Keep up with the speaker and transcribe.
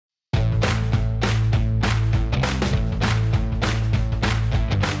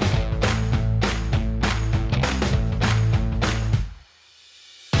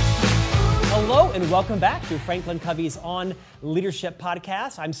Hello and welcome back to Franklin Covey's On Leadership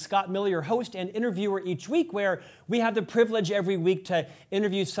podcast. I'm Scott Miller, your host and interviewer each week, where we have the privilege every week to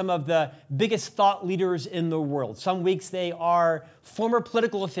interview some of the biggest thought leaders in the world. Some weeks they are former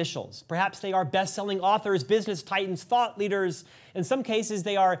political officials. Perhaps they are best-selling authors, business titans, thought leaders. In some cases,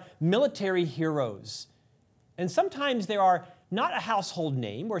 they are military heroes. And sometimes they are not a household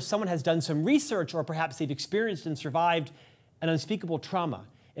name, where someone has done some research or perhaps they've experienced and survived an unspeakable trauma.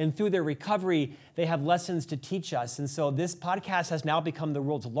 And through their recovery, they have lessons to teach us. And so this podcast has now become the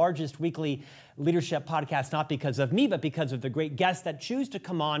world's largest weekly leadership podcast, not because of me, but because of the great guests that choose to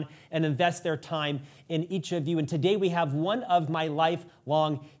come on and invest their time in each of you. And today we have one of my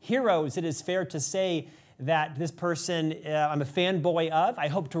lifelong heroes. It is fair to say that this person I'm a fanboy of. I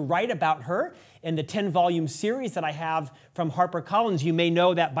hope to write about her in the 10-volume series that I have from HarperCollins. You may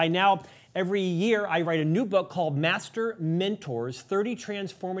know that by now, every year, I write a new book called Master Mentors, 30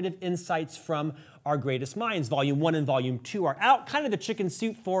 Transformative Insights from Our Greatest Minds. Volume 1 and Volume 2 are out, kind of the chicken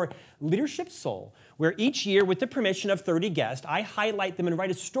soup for leadership soul, where each year, with the permission of 30 guests, I highlight them and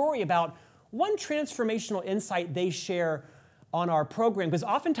write a story about one transformational insight they share on our program. Because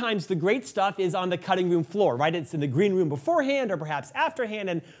oftentimes, the great stuff is on the cutting room floor, right? It's in the green room beforehand or perhaps afterhand,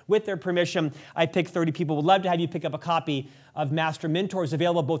 and with their permission, I pick 30 people. Would love to have you pick up a copy of Master Mentors,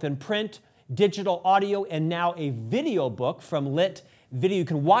 available both in print, digital, audio, and now a video book from Lit Video. You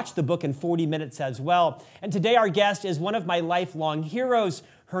can watch the book in 40 minutes as well. And today our guest is one of my lifelong heroes.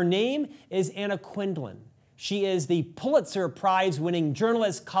 Her name is Anna Quindlen. She is the Pulitzer Prize-winning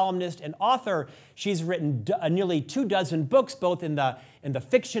journalist, columnist, and author. She's written nearly 24 books, both in the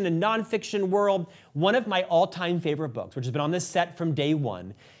fiction and nonfiction world. One of my all-time favorite books, which has been on this set from day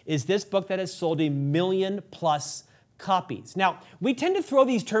one, is this book that has sold 1 million+ copies. Now, we tend to throw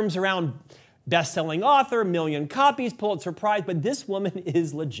these terms around: best-selling author, 1 million copies, Pulitzer Prize, but this woman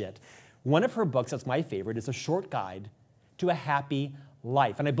is legit. One of her books that's my favorite is A Short Guide to a Happy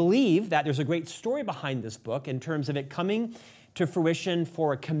Life. And I believe that there's a great story behind this book in terms of it coming to fruition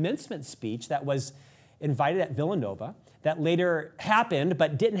for a commencement speech that was invited at Villanova that later happened,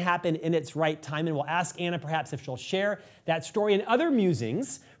 but didn't happen in its right time. And we'll ask Anna perhaps if she'll share that story and other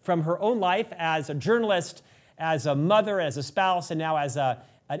musings from her own life as a journalist, as a mother, as a spouse, and now as an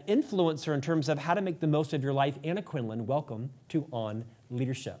influencer in terms of how to make the most of your life. Anna Quindlen, welcome to On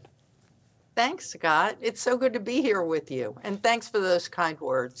Leadership. Thanks, Scott. It's so good to be here with you. And thanks for those kind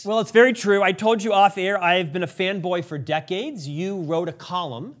words. Well, it's very true. I told you off air, I've been a fanboy for decades. You wrote a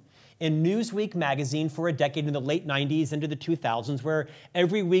column in Newsweek magazine for a decade in the late 90s into the 2000s, where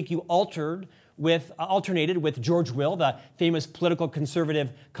every week you alternated with George Will, the famous political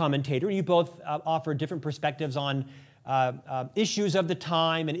conservative commentator. You both offered different perspectives on issues of the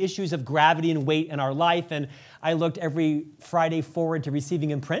time and issues of gravity and weight in our life. And I looked every Friday forward to receiving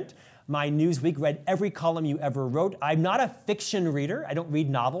in print my Newsweek, read every column you ever wrote. I'm not a fiction reader. I don't read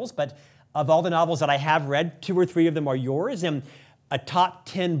novels, but of all the novels that I have read, 2 or 3 of them are yours. And a top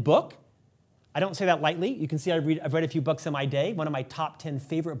 10 book, I don't say that lightly. You can see I've read a few books in my day. One of my top 10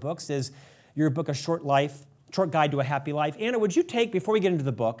 favorite books is your book, A Short Guide to a Happy Life. Anna, would you take, before we get into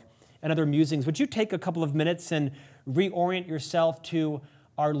the book and other musings, would you take a couple of minutes and reorient yourself to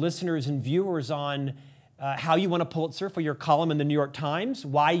our listeners and viewers on how you won a Pulitzer for your column in the New York Times,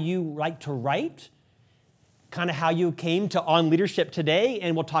 why you like to write, kind of how you came to On Leadership today,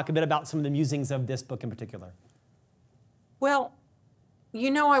 and we'll talk a bit about some of the musings of this book in particular. Well,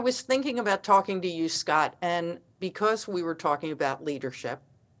 you know, I was thinking about talking to you, Scott, and because we were talking about leadership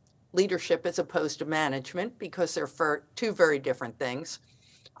as opposed to management, because they're 2 very different things,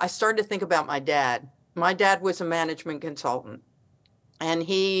 I started to think about my dad. My dad was a management consultant, and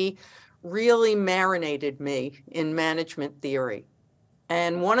he really marinated me in management theory.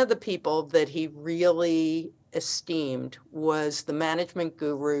 And one of the people that he really esteemed was the management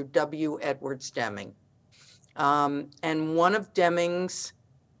guru, W. Edwards Deming. And one of Deming's,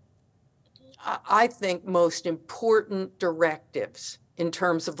 I think, most important directives in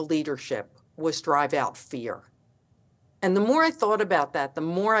terms of leadership was drive out fear. And the more I thought about that, the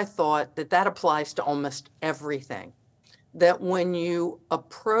more I thought that that applies to almost everything. That when you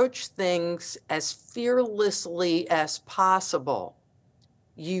approach things as fearlessly as possible,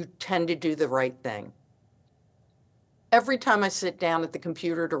 you tend to do the right thing. Every time I sit down at the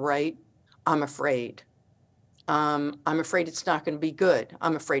computer to write, I'm afraid. I'm afraid it's not going to be good.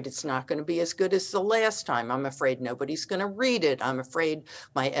 I'm afraid it's not going to be as good as the last time. I'm afraid nobody's going to read it. I'm afraid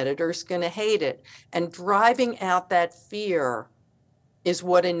my editor's going to hate it. And driving out that fear is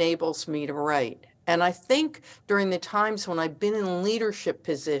what enables me to write. And I think during the times when I've been in leadership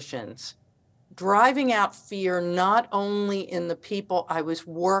positions, driving out fear not only in the people I was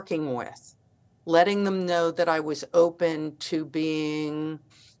working with, letting them know that I was open to being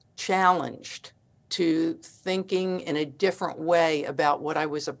challenged, to thinking in a different way about what I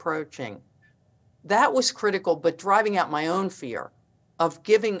was approaching. That was critical, but driving out my own fear of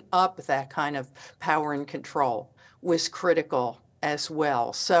giving up that kind of power and control was critical as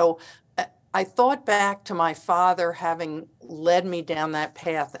well. So I thought back to my father having led me down that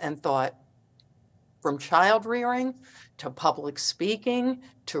path and thought, from child rearing to public speaking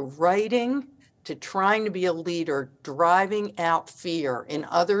to writing to trying to be a leader, driving out fear in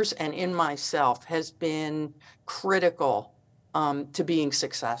others and in myself has been critical to being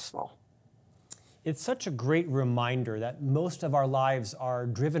successful. It's such a great reminder that most of our lives are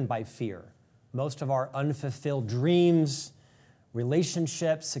driven by fear. Most of our unfulfilled dreams,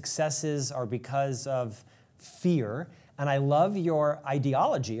 relationships, successes are because of fear. And I love your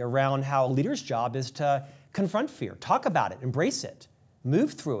ideology around how a leader's job is to confront fear, talk about it, embrace it,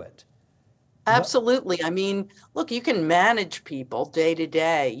 move through it. Absolutely. I mean, look, you can manage people day to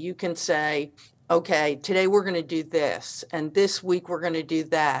day. You can say, okay, today we're going to do this, and this week we're going to do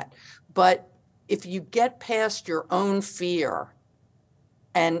that. But if you get past your own fear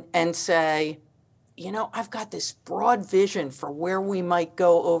and say, you know, I've got this broad vision for where we might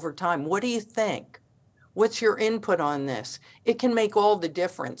go over time. What do you think? What's your input on this? It can make all the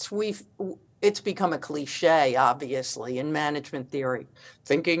difference. It's become a cliche, obviously, in management theory,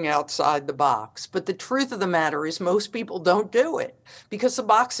 thinking outside the box. But the truth of the matter is most people don't do it because the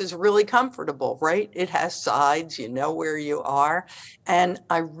box is really comfortable, right? It has sides, you know where you are. And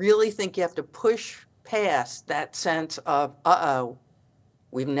I really think you have to push past that sense of, uh-oh,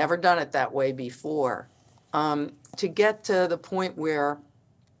 we've never done it that way before, to get to the point where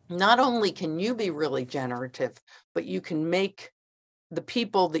not only can you be really generative, but you can make the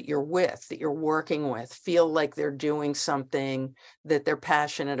people that you're with, that you're working with, feel like they're doing something that they're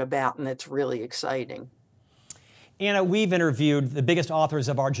passionate about and that's really exciting. Anna, we've interviewed the biggest authors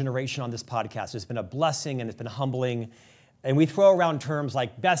of our generation on this podcast. It's been a blessing and it's been humbling. And we throw around terms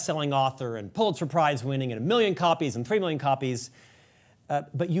like best-selling author and Pulitzer Prize-winning and 1 million copies and 3 million copies.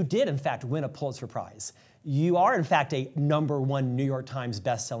 But you did, in fact, win a Pulitzer Prize. You are, in fact, a #1 New York Times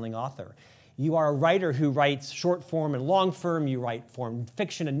best-selling author. You are a writer who writes short form and long form. You write form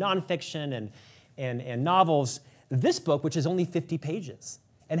fiction and nonfiction and novels. This book, which is only 50 pages,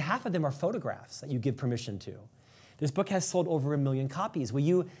 and half of them are photographs that you give permission to. This book has sold over 1 million copies. Will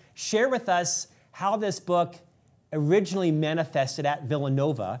you share with us how this book originally manifested at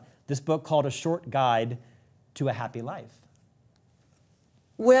Villanova, this book called A Short Guide to a Happy Life?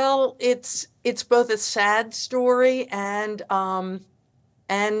 Well, it's both a sad story and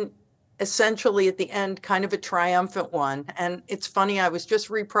essentially at the end, kind of a triumphant one. And it's funny, I was just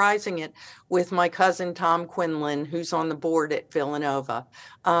reprising it with my cousin, Tom Quindlen, who's on the board at Villanova.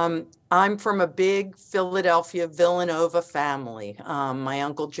 I'm from a big Philadelphia Villanova family. My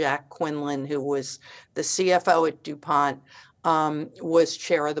uncle Jack Quindlen, who was the CFO at DuPont, was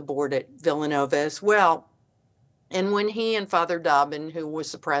chair of the board at Villanova as well. And when he and Father Dobbin, who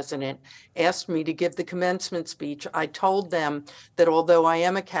was the president, asked me to give the commencement speech, I told them that although I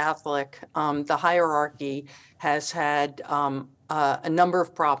am a Catholic, the hierarchy has had a number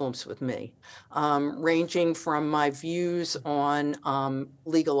of problems with me, ranging from my views on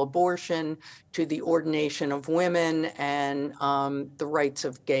legal abortion to the ordination of women and the rights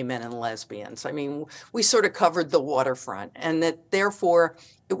of gay men and lesbians. I mean, we sort of covered the waterfront, and that therefore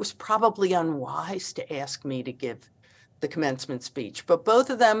it was probably unwise to ask me to give the commencement speech. But both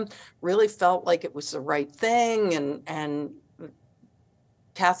of them really felt like it was the right thing, and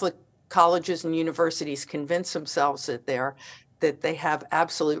Catholic colleges and universities convince themselves that they have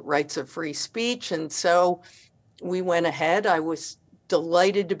absolute rights of free speech. And so we went ahead. I was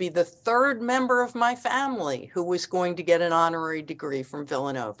delighted to be the third member of my family who was going to get an honorary degree from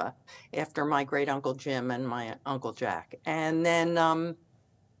Villanova after my great uncle Jim and my uncle Jack. And then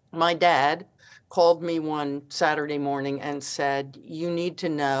my dad called me one Saturday morning and said, you need to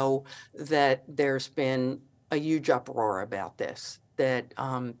know that there's been a huge uproar about this, that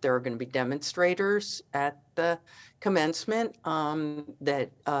there are going to be demonstrators at the commencement, that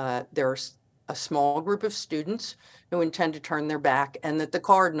there's a small group of students who intend to turn their back, and that the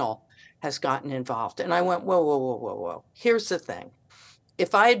cardinal has gotten involved. And I went, whoa, whoa, whoa, whoa, whoa. Here's the thing.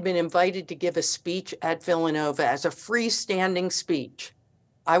 If I had been invited to give a speech at Villanova as a freestanding speech,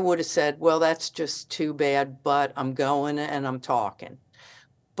 I would have said, well, that's just too bad, but I'm going and I'm talking.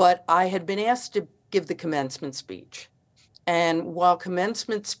 But I had been asked to give the commencement speech. And while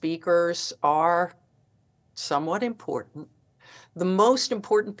commencement speakers are somewhat important, the most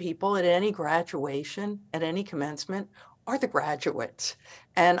important people at any graduation, at any commencement, are the graduates.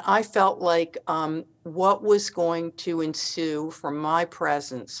 And I felt like what was going to ensue from my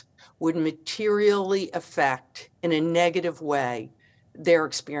presence would materially affect, in a negative way, their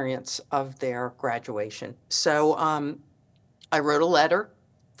experience of their graduation. So I wrote a letter,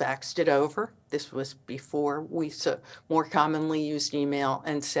 faxed it over. This was before we more commonly used email,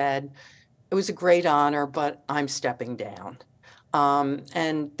 and said, it was a great honor, but I'm stepping down.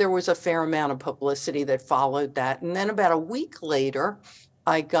 And there was a fair amount of publicity that followed that. And then about a week later,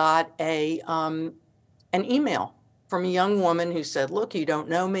 I got an email from a young woman who said, look, you don't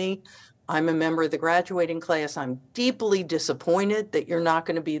know me. I'm a member of the graduating class. I'm deeply disappointed that you're not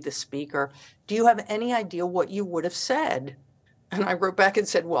going to be the speaker. Do you have any idea what you would have said? And I wrote back and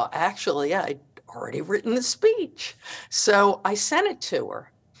said, well, actually, I'd already written the speech. So I sent it to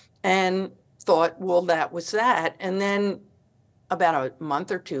her and thought, well, that was that. And then about a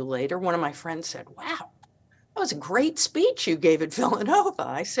month or two later, one of my friends said, wow, that was a great speech you gave at Villanova.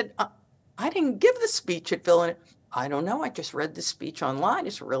 I said, I didn't give the speech at Villanova. I don't know. I just read the speech online.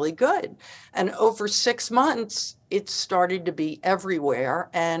 It's really good. And over 6 months, it started to be everywhere.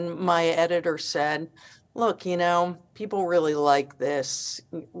 And my editor said, look, you know, people really like this.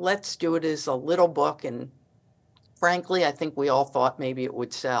 Let's do it as a little book. And frankly, I think we all thought maybe it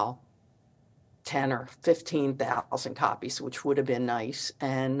would sell 10 or 15,000 copies, which would have been nice.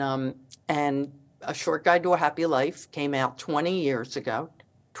 And A Short Guide to a Happy Life came out 21 years ago,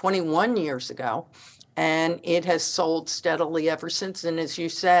 and it has sold steadily ever since. And as you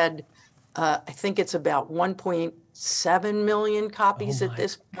said, I think it's about 1.7 million copies at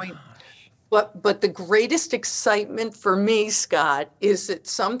this point. But the greatest excitement for me, Scott, is that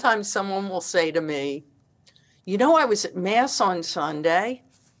sometimes someone will say to me, you know, I was at Mass on Sunday,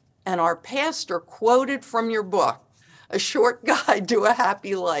 and our pastor quoted from your book, A Short Guide to a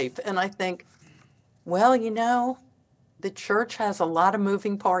Happy Life. And I think, well, you know, the church has a lot of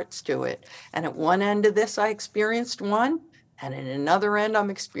moving parts to it. And at one end of this, I experienced one, and at another end, I'm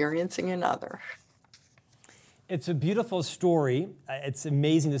experiencing another. It's a beautiful story. It's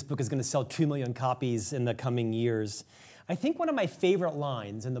amazing this book is going to sell 2 million copies in the coming years. I think one of my favorite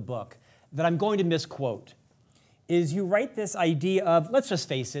lines in the book that I'm going to misquote is you write this idea of, let's just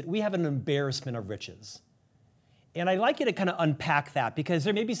face it, we have an embarrassment of riches. And I'd like you to kind of unpack that, because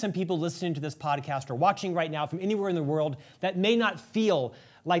there may be some people listening to this podcast or watching right now from anywhere in the world that may not feel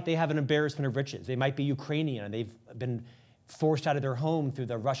like they have an embarrassment of riches. They might be Ukrainian and they've been forced out of their home through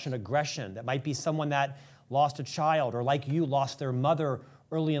the Russian aggression. That might be someone that lost a child, or like you, lost their mother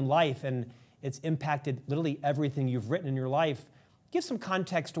early in life, and it's impacted literally everything you've written in your life. Give some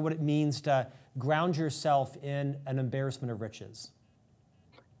context to what it means to ground yourself in an embarrassment of riches.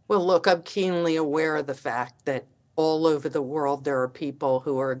 Well, look, I'm keenly aware of the fact that all over the world, there are people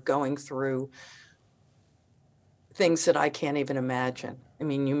who are going through things that I can't even imagine. I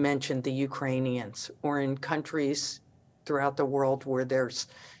mean, you mentioned the Ukrainians, or in countries throughout the world where there's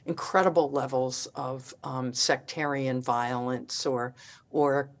incredible levels of sectarian violence, or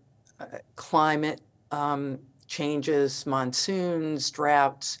climate changes, monsoons,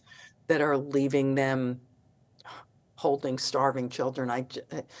 droughts that are leaving them holding starving children.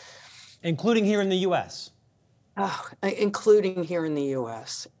 Including here in the U.S. Including here in the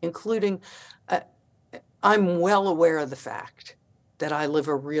U.S., I'm well aware of the fact that I live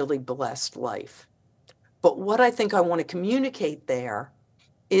a really blessed life. But what I think I want to communicate there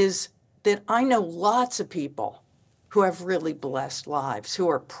is that I know lots of people who have really blessed lives, who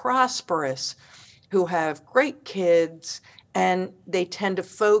are prosperous, who have great kids, and they tend to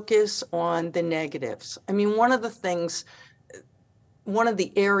focus on the negatives. I mean, one of the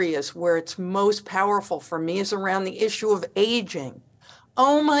areas where it's most powerful for me is around the issue of aging.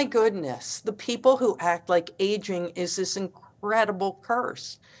 Oh my goodness, the people who act like aging is this incredible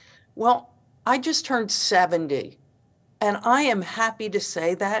curse. Well, I just turned 70, and I am happy to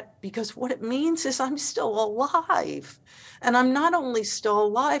say that, because what it means is I'm still alive. And I'm not only still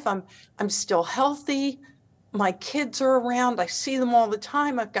alive, I'm still healthy. My kids are around. I see them all the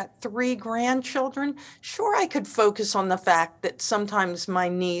time. I've got 3 grandchildren. Sure, I could focus on the fact that sometimes my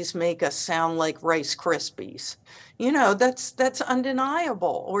knees make us sound like Rice Krispies. You know, that's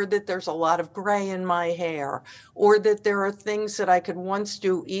undeniable. Or that there's a lot of gray in my hair, or that there are things that I could once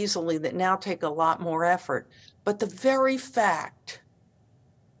do easily that now take a lot more effort. But the very fact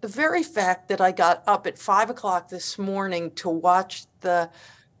that I got up at 5 o'clock this morning to watch the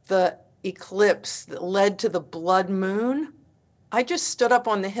eclipse that led to the blood moon, I just stood up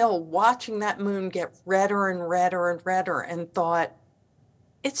on the hill watching that moon get redder and redder and redder, and thought,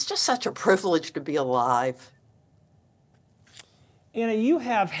 it's just such a privilege to be alive. Anna, you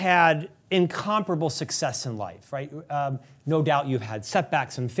have had incomparable success in life, right? No doubt you've had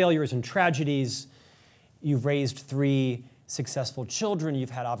setbacks and failures and tragedies. You've raised 3 successful children.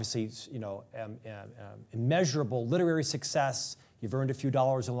 You've had, obviously, immeasurable literary success. You've earned a few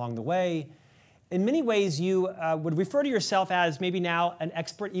dollars along the way. In many ways, you would refer to yourself as maybe now an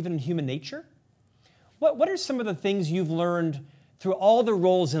expert even in human nature. What are some of the things you've learned through all the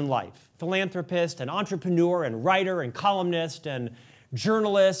roles in life? Philanthropist and entrepreneur and writer and columnist and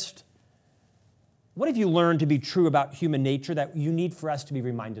journalist. What have you learned to be true about human nature that you need for us to be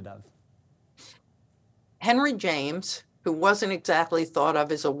reminded of? Henry James, who wasn't exactly thought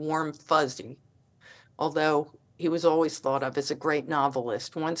of as a warm fuzzy, although he was always thought of as a great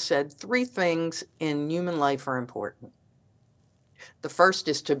novelist, once said 3 things in human life are important. The first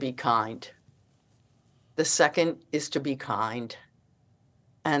is to be kind. The second is to be kind.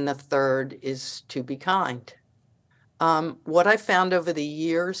 And the third is to be kind. What I found over the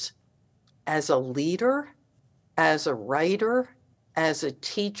years as a leader, as a writer, as a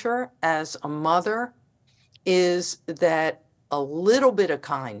teacher, as a mother, is that a little bit of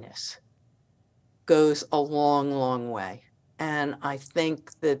kindness goes a long, long way. And I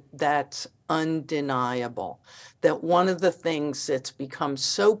think that that's undeniable. That one of the things that's become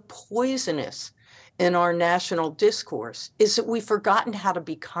so poisonous in our national discourse is that we've forgotten how to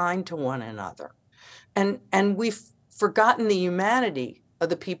be kind to one another. And we've forgotten the humanity of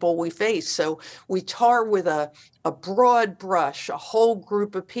the people we face. So we tar with a broad brush a whole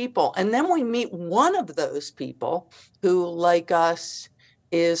group of people. And then we meet one of those people who, like us,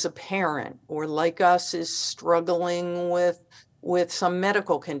 is a parent, or like us is struggling with some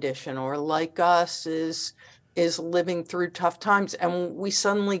medical condition, or like us is living through tough times. And we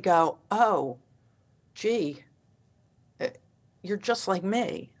suddenly go, oh, gee, you're just like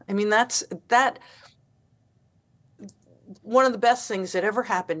me. I mean, that one of the best things that ever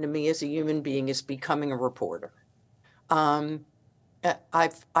happened to me as a human being is becoming a reporter. I've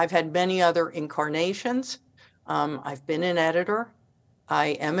had many other incarnations. I've been an editor. I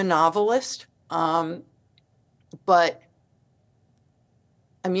am a novelist. But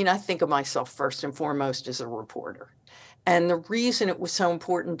I mean, I think of myself first and foremost as a reporter. And the reason it was so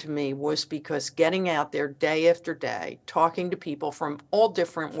important to me was because getting out there day after day, talking to people from all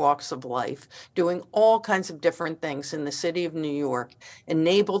different walks of life, doing all kinds of different things in the city of New York,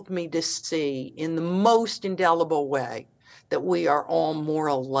 enabled me to see in the most indelible way that we are all more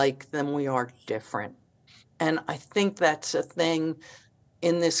alike than we are different. And I think that's a thing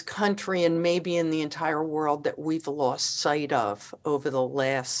in this country and maybe in the entire world that we've lost sight of over the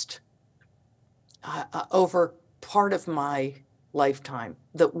last, over part of my lifetime,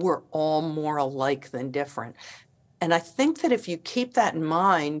 that we're all more alike than different. And I think that if you keep that in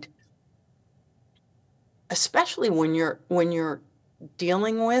mind, especially when you're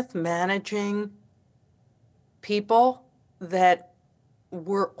dealing with, managing people, that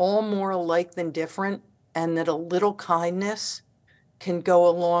we're all more alike than different, and that a little kindness can go a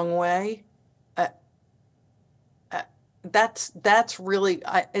long way. That's really,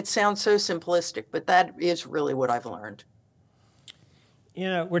 it sounds so simplistic, but that is really what I've learned. You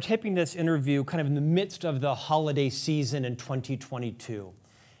know, we're taping this interview kind of in the midst of the holiday season in 2022.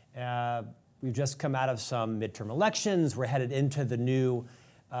 We've just come out of some midterm elections. We're headed into the new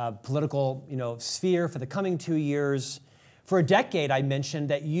political, sphere for the coming 2 years. For a decade, I mentioned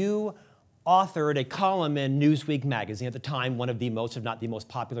that you authored a column in Newsweek magazine, at the time one of the most, if not the most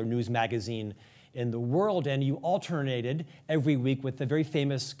popular news magazine in the world, and you alternated every week with the very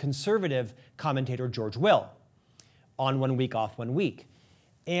famous conservative commentator George Will, on 1 week, off 1 week.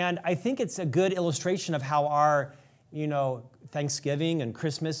 And I think it's a good illustration of how our, Thanksgiving and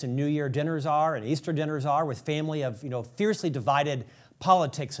Christmas and New Year dinners are, and Easter dinners are, with family of, fiercely divided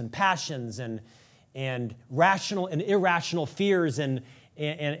politics and passions and rational and irrational fears and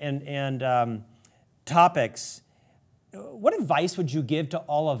topics. What advice would you give to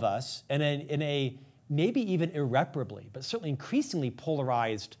all of us in a maybe even irreparably, but certainly increasingly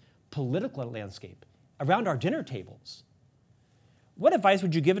polarized political landscape around our dinner tables? What advice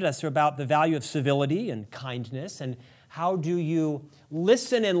would you give us about the value of civility and kindness, and how do you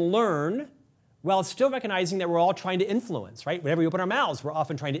listen and learn while still recognizing that we're all trying to influence, right? Whenever we open our mouths, we're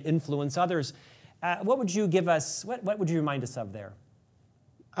often trying to influence others. What would you give us, what would you remind us of there?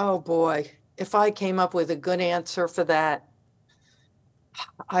 Oh boy, if I came up with a good answer for that,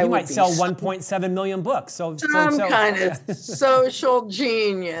 you might sell 1.7 million books. Some kind of social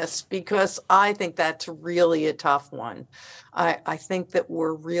genius, because I think that's really a tough one. I think that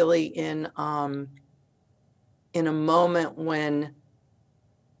we're really in a moment when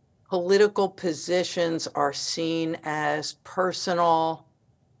political positions are seen as personal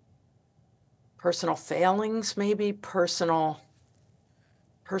failings, maybe personal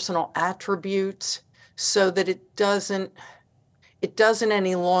attributes, so that it doesn't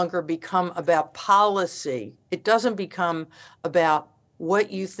any longer become about policy. It doesn't become about what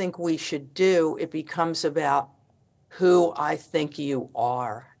you think we should do. It becomes about who I think you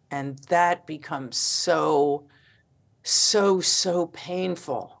are. And that becomes so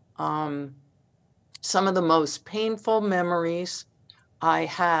painful. Some of the most painful memories I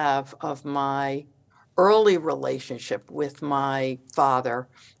have of my early relationship with my father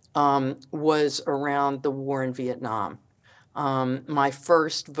was around the war in Vietnam. My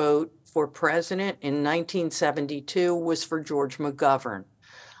first vote for president in 1972 was for George McGovern.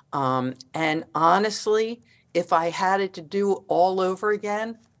 And honestly, if I had it to do all over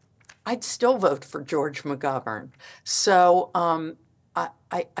again, I'd still vote for George McGovern. So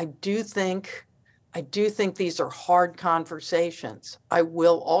I do think these are hard conversations. I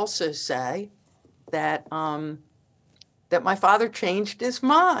will also say that that my father changed his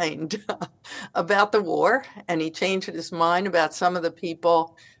mind about the war, and he changed his mind about some of the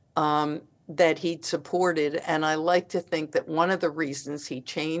people that he'd supported. And I like to think that one of the reasons he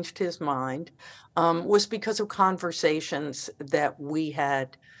changed his mind was because of conversations that we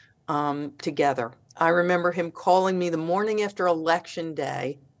had together. I remember him calling me the morning after Election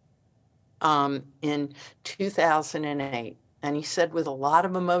Day in 2008. And he said with a lot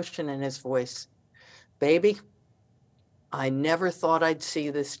of emotion in his voice, "Baby, I never thought I'd see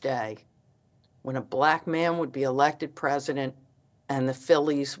this day when a Black man would be elected president and the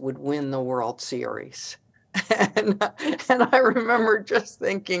Phillies would win the World Series." And I remember just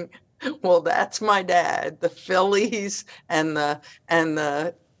thinking, well, that's my dad, the Phillies and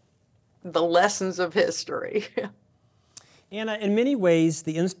the lessons of history. Anna, in many ways,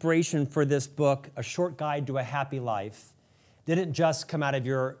 the inspiration for this book, A Short Guide to a Happy Life, didn't just come out of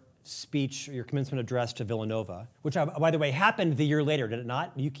your speech, your commencement address to Villanova, which, by the way, happened the year later, did it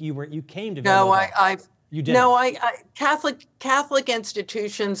not? You came to Villanova. No, you didn't. No, Catholic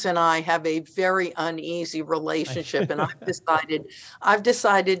institutions and I have a very uneasy relationship, and I've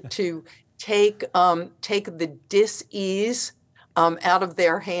decided to take the dis-ease out of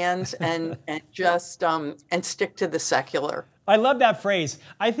their hands and just and stick to the secular. I love that phrase.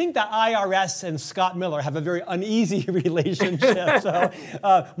 I think the IRS and Scott Miller have a very uneasy relationship, so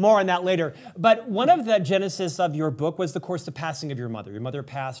more on that later. But one of the genesis of your book was, of course, the passing of your mother. Your mother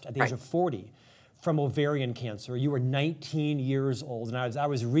passed at the age of 40 from ovarian cancer. You were 19 years old, and I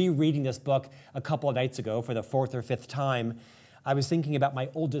was rereading this book a couple of nights ago for the 4th or 5th time. I was thinking about my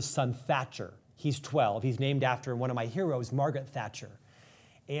oldest son, Thatcher. He's 12. He's named after one of my heroes, Margaret Thatcher.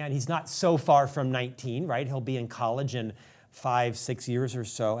 And he's not so far from 19, right? He'll be in college in 5-6 years or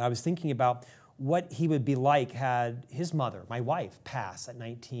so. I was thinking about what he would be like had his mother, my wife, pass at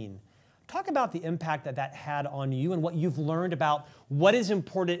 19. Talk about the impact that that had on you and what you've learned about what is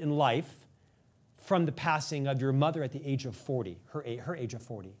important in life from the passing of your mother at the age of 40, her age of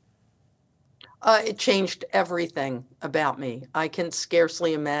 40. It changed everything about me. I can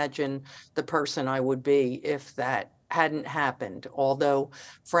scarcely imagine the person I would be if that hadn't happened. Although,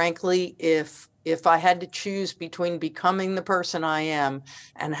 frankly, if I had to choose between becoming the person I am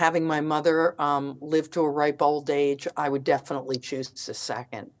and having my mother live to a ripe old age, I would definitely choose the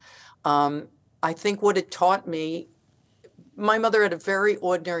second. I think what it taught me, my mother had a very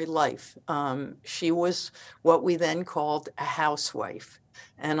ordinary life. She was what we then called a housewife.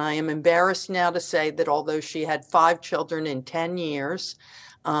 And I am embarrassed now to say that although she had 5 children in 10 years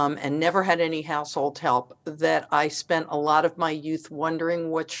and never had any household help, that I spent a lot of my youth wondering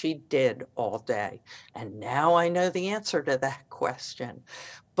what she did all day. And now I know the answer to that question.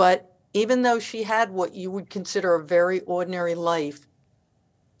 But even though she had what you would consider a very ordinary life,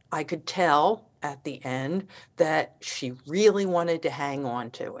 I could tell at the end that she really wanted to hang on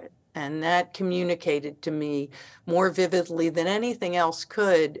to it. And that communicated to me more vividly than anything else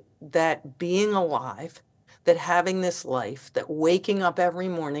could that being alive, that having this life, that waking up every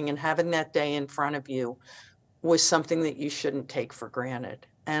morning and having that day in front of you was something that you shouldn't take for granted.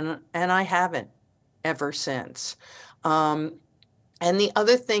 And I haven't ever since. And the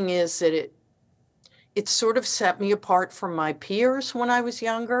other thing is that it sort of set me apart from my peers when I was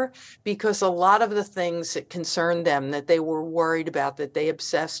younger, because a lot of the things that concerned them, that they were worried about, that they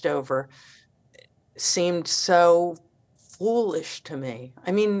obsessed over, seemed so foolish to me.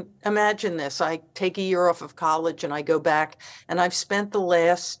 I mean, imagine this. I take a year off of college and I go back, and I've spent the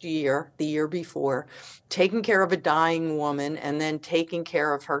last year, the year before, taking care of a dying woman and then taking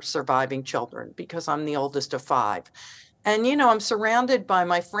care of her surviving children, because I'm the oldest of 5. And, I'm surrounded by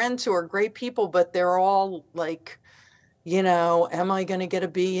my friends who are great people, but they're all like, am I going to get a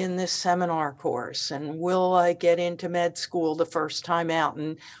B in this seminar course? And will I get into med school the first time out?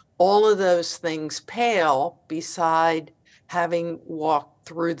 And all of those things pale beside having walked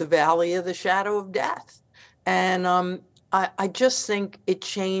through the valley of the shadow of death. And I just think it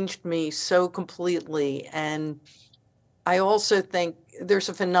changed me so completely. And I also think there's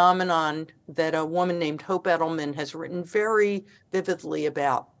a phenomenon that a woman named Hope Edelman has written very vividly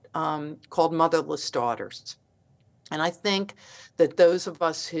about, called motherless daughters. And I think that those of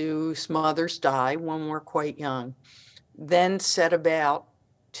us whose mothers die when we're quite young then set about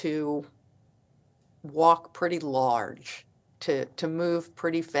to walk pretty large, to move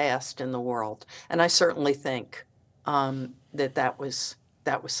pretty fast in the world. And I certainly think that was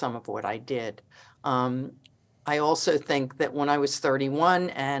some of what I did. I also think that when I was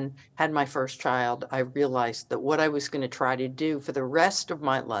 31 and had my first child, I realized that what I was going to try to do for the rest of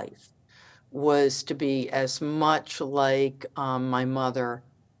my life was to be as much like my mother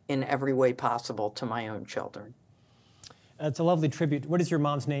in every way possible to my own children. It's a lovely tribute. What is your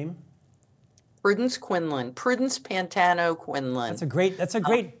mom's name? Prudence Quindlen, Prudence Pantano Quindlen. That's a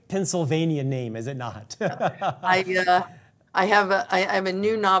great Pennsylvania name, is it not? I have a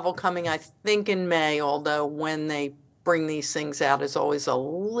new novel coming, I think in May, although when they bring these things out is always a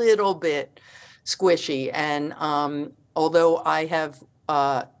little bit squishy. And although I have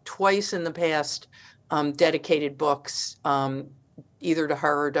twice in the past dedicated books, either to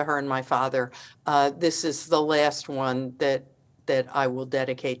her or to her and my father, this is the last one that I will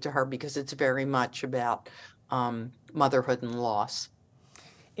dedicate to her because it's very much about motherhood and loss.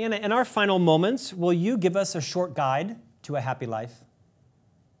 Anna, in our final moments, will you give us a short guide to a happy life?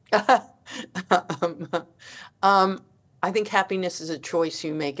 I think happiness is a choice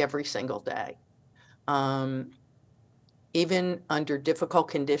you make every single day. Even under difficult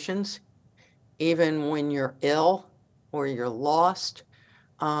conditions, even when you're ill or you're lost,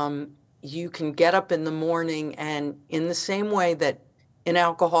 you can get up in the morning, and in the same way that in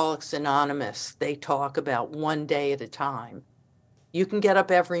Alcoholics Anonymous, they talk about one day at a time, you can get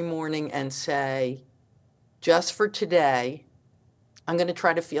up every morning and say, just for today, I'm going to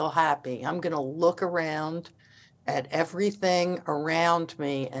try to feel happy. I'm going to look around at everything around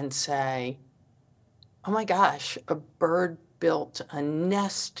me and say, oh my gosh, a bird built a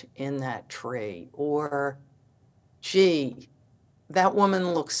nest in that tree. Or, gee, that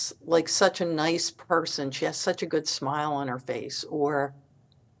woman looks like such a nice person. She has such a good smile on her face. Or,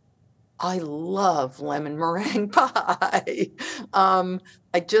 I love lemon meringue pie.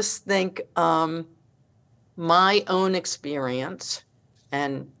 I just think my own experience,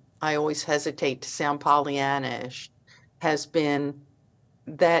 and I always hesitate to sound Pollyannish, has been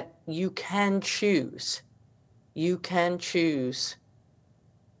that you can choose. You can choose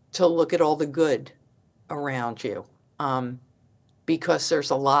to look at all the good around you, because there's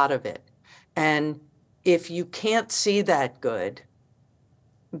a lot of it. And if you can't see that good,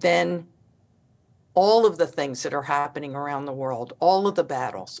 then all of the things that are happening around the world, all of the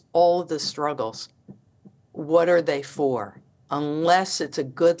battles, all of the struggles, what are they for? Unless it's a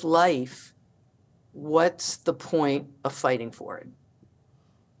good life, what's the point of fighting for it?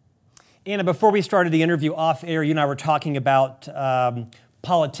 Anna, before we started the interview off air, you and I were talking about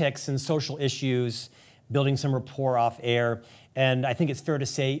politics and social issues, building some rapport off air. And I think it's fair to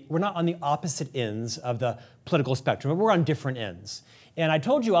say we're not on the opposite ends of the political spectrum, but we're on different ends. And I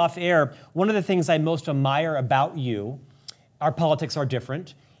told you off air, one of the things I most admire about you, our politics are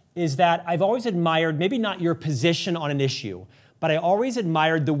different, is that I've always admired, maybe not your position on an issue, but I always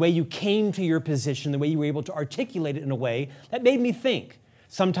admired the way you came to your position, the way you were able to articulate it in a way that made me think.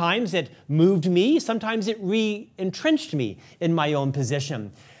 Sometimes it moved me, sometimes it re-entrenched me in my own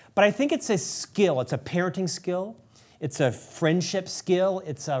position. But I think it's a skill, it's a parenting skill, it's a friendship skill,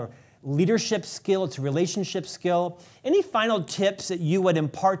 it's a leadership skill, it's a relationship skill. Any final tips that you would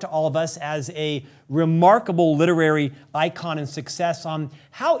impart to all of us as a remarkable literary icon and success on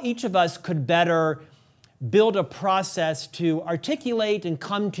how each of us could better build a process to articulate and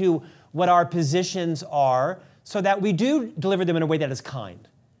come to what our positions are so that we do deliver them in a way that is kind,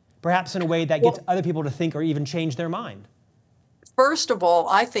 perhaps in a way that gets other people to think or even change their mind? First of all,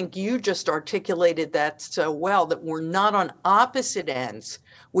 I think you just articulated that so well, that we're not on opposite ends,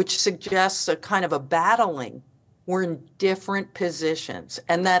 which suggests a kind of a battling. We're in different positions,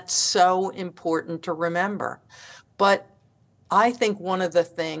 and that's so important to remember. But I think one of the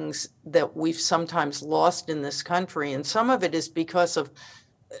things that we've sometimes lost in this country, and some of it is because of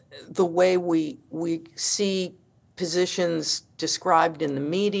the way we see positions described in the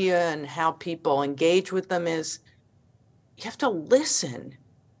media and how people engage with them, is you have to listen.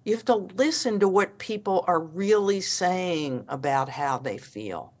 You have to listen to what people are really saying about how they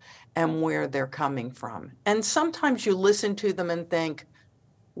feel and where they're coming from. And sometimes you listen to them and think,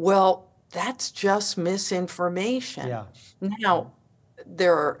 well, that's just misinformation. Yeah. Now,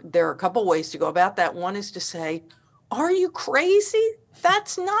 there are a couple ways to go about that. One is to say, are you crazy?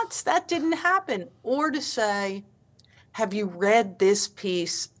 That's nuts. That didn't happen. Or to say, have you read this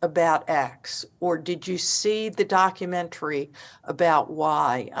piece about X? Or did you see the documentary about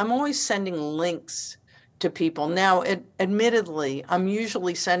Y? I'm always sending links to people. Now, admittedly, I'm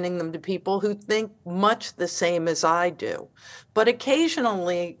usually sending them to people who think much the same as I do. But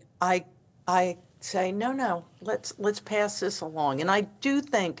occasionally I say, no, let's pass this along. And I do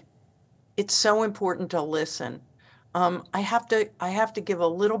think it's so important to listen. I have to give a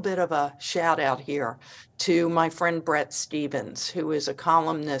little bit of a shout out here to my friend Bret Stephens, who is a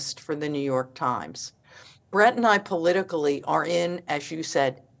columnist for the New York Times. Bret and I politically are in, as you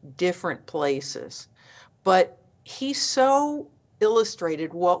said, different places, but he so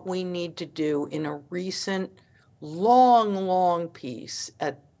illustrated what we need to do in a recent long piece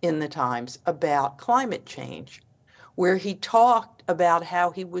in the Times about climate change, where he talked about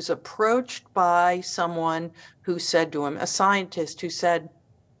how he was approached by someone who said to him, a scientist who said,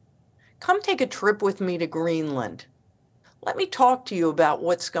 come take a trip with me to Greenland. Let me talk to you about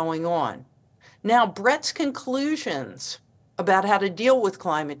what's going on. Now, Bret's conclusions about how to deal with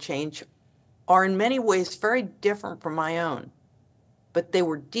climate change are in many ways very different from my own, but they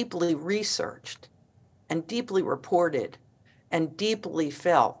were deeply researched and deeply reported and deeply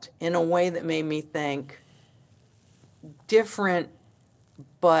felt in a way that made me think, different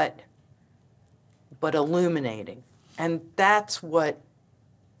but illuminating. And that's what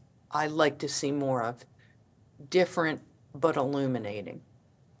I like to see more of, different but illuminating.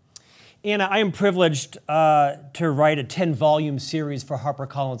 Anna, I am privileged to write a 10-volume series for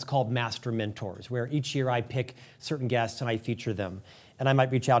HarperCollins called Master Mentors, where each year I pick certain guests and I feature them. And I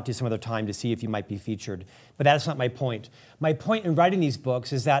might reach out to you some other time to see if you might be featured. But that's not my point. My point in writing these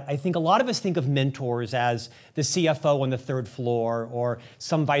books is that I think a lot of us think of mentors as the CFO on the third floor or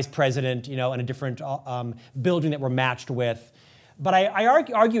some vice president, in a different building that we're matched with. But I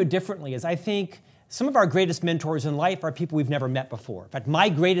argue it differently, as I think some of our greatest mentors in life are people we've never met before. In fact, my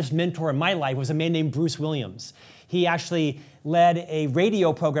greatest mentor in my life was a man named Bruce Williams. He actually led a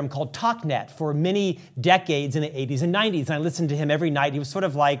radio program called TalkNet for many decades in the 80s and 90s, and I listened to him every night. He was sort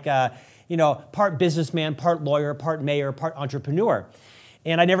of like, part businessman, part lawyer, part mayor, part entrepreneur.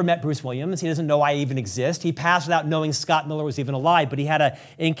 And I never met Bruce Williams. He doesn't know I even exist. He passed without knowing Scott Miller was even alive, but he had an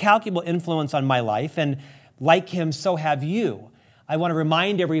incalculable influence on my life, and like him, so have you. I want to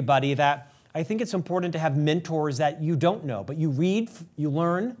remind everybody that I think it's important to have mentors that you don't know, but you read, you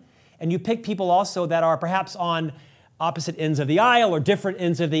learn, and you pick people also that are perhaps on opposite ends of the aisle or different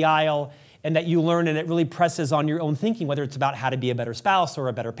ends of the aisle, and that you learn and it really presses on your own thinking, whether it's about how to be a better spouse or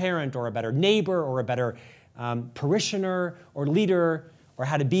a better parent or a better neighbor or a better parishioner or leader or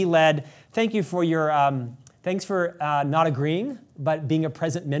how to be led. Thank you for your, thanks for not agreeing, but being a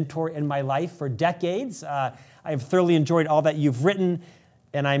present mentor in my life for decades. I've thoroughly enjoyed all that you've written,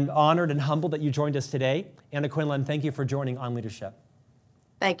 and I'm honored and humbled that you joined us today. Anna Quindlen, thank you for joining On Leadership.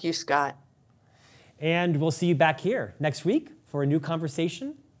 Thank you, Scott. And we'll see you back here next week for a new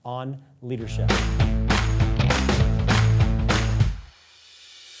conversation on leadership.